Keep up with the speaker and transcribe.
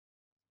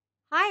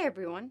Hi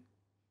everyone.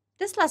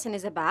 This lesson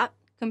is about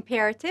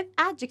comparative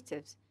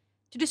adjectives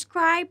to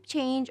describe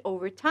change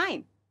over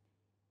time.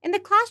 In the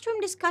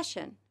classroom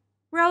discussion,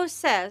 Rose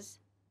says,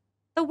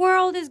 "The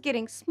world is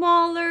getting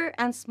smaller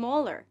and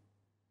smaller."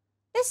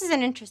 This is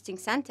an interesting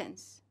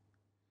sentence.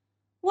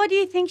 What do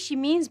you think she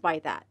means by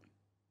that?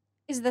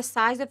 Is the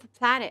size of the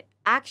planet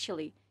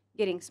actually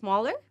getting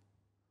smaller?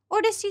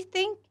 Or does she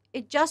think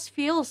it just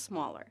feels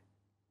smaller?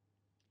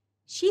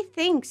 She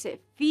thinks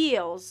it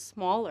feels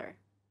smaller.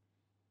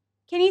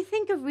 Can you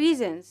think of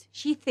reasons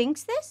she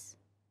thinks this?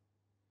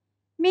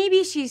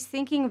 Maybe she's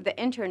thinking of the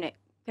internet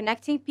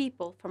connecting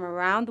people from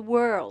around the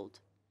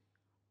world,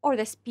 or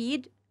the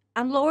speed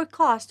and lower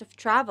cost of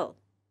travel.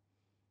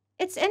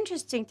 It's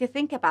interesting to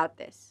think about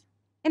this.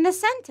 In the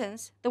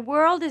sentence, the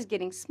world is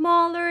getting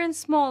smaller and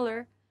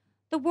smaller,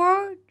 the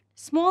word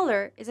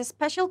smaller is a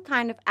special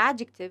kind of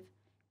adjective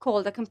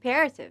called a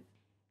comparative.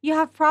 You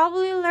have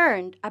probably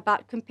learned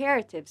about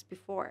comparatives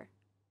before.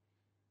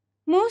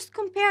 Most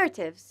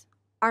comparatives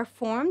are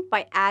formed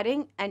by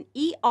adding an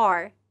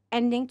ER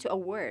ending to a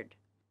word.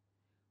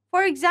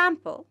 For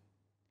example,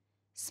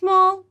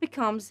 small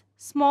becomes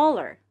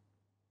smaller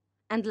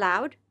and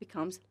loud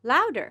becomes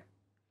louder.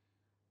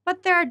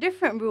 But there are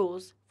different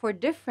rules for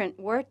different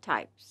word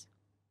types.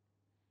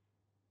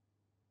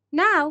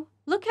 Now,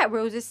 look at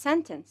Rose's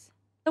sentence.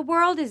 The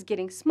world is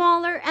getting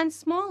smaller and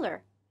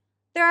smaller.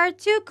 There are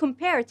two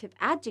comparative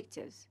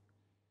adjectives.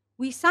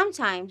 We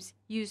sometimes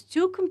use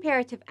two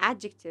comparative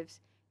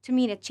adjectives to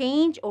mean a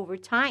change over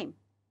time.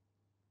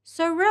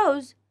 So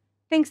Rose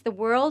thinks the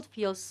world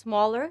feels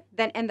smaller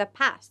than in the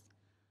past,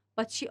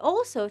 but she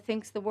also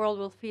thinks the world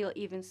will feel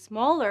even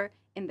smaller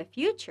in the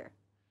future.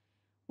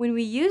 When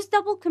we use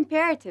double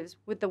comparatives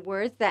with the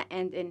words that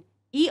end in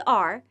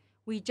ER,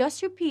 we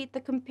just repeat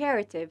the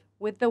comparative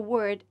with the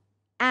word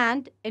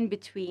and in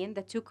between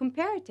the two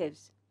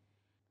comparatives.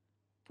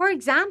 For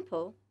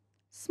example,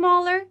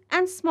 smaller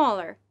and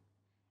smaller.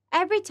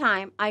 Every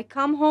time I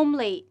come home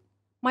late,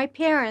 my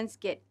parents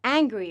get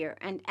angrier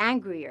and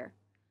angrier.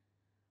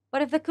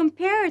 But if the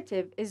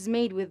comparative is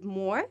made with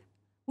more,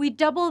 we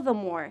double the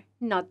more,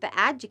 not the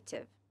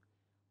adjective.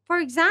 For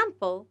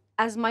example,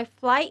 as my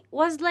flight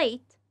was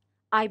late,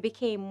 I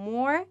became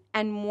more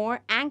and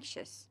more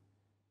anxious.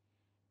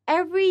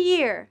 Every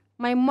year,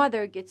 my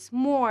mother gets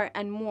more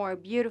and more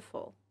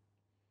beautiful.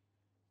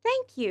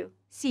 Thank you.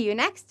 See you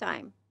next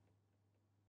time.